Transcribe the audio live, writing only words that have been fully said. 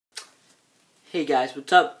Hey guys,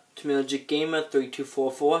 what's up? It's me, Legit Gamer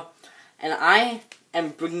 3244, and I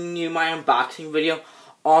am bringing you my unboxing video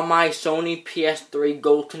on my Sony PS3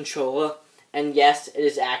 gold controller. And yes, it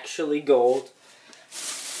is actually gold.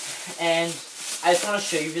 And I just want to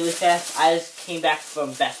show you really fast. I just came back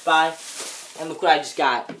from Best Buy, and look what I just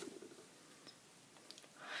got.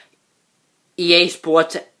 EA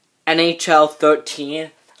Sports NHL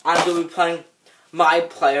 13. I'm going to be playing my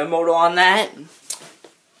player mode on that.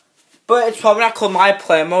 But it's probably not called My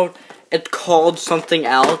Player Mode. It's called something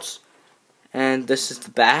else. And this is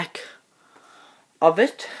the back of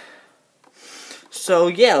it. So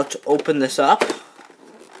yeah, let's open this up.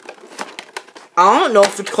 I don't know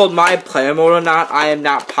if it's called My Player Mode or not. I am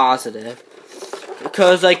not positive.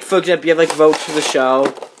 Because, like, for example, you have, like, vote for the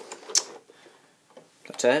show.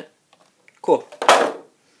 That's it. Cool.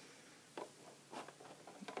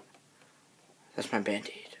 That's my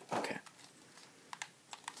Band-Aid. Okay.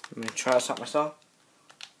 I'm gonna try this out myself.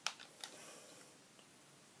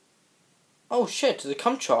 Oh shit, does it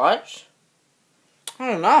come charged?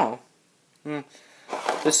 I don't know.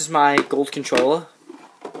 This is my gold controller.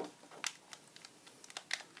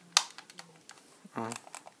 Oh.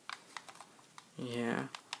 Yeah.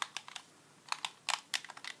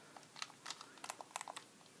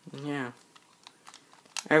 Yeah.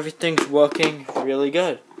 Everything's working really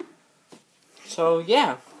good. So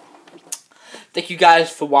yeah. Thank you guys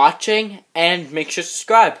for watching, and make sure to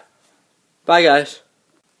subscribe. Bye, guys.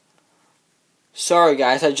 Sorry,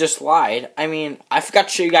 guys, I just lied. I mean, I forgot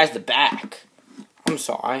to show you guys the back. I'm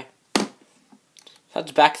sorry. That's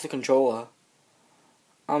the back of the controller.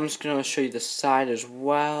 I'm just going to show you the side as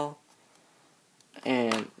well.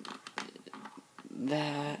 And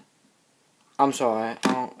that. I'm sorry.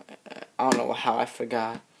 I don't know how I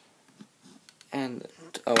forgot. And,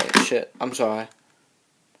 oh wait, shit. I'm sorry.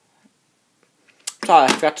 Sorry,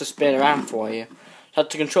 I forgot to spin it around for you.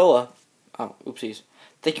 That's the controller. Oh, oopsies.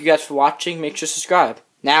 Thank you guys for watching. Make sure to subscribe.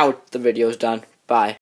 Now the video is done. Bye.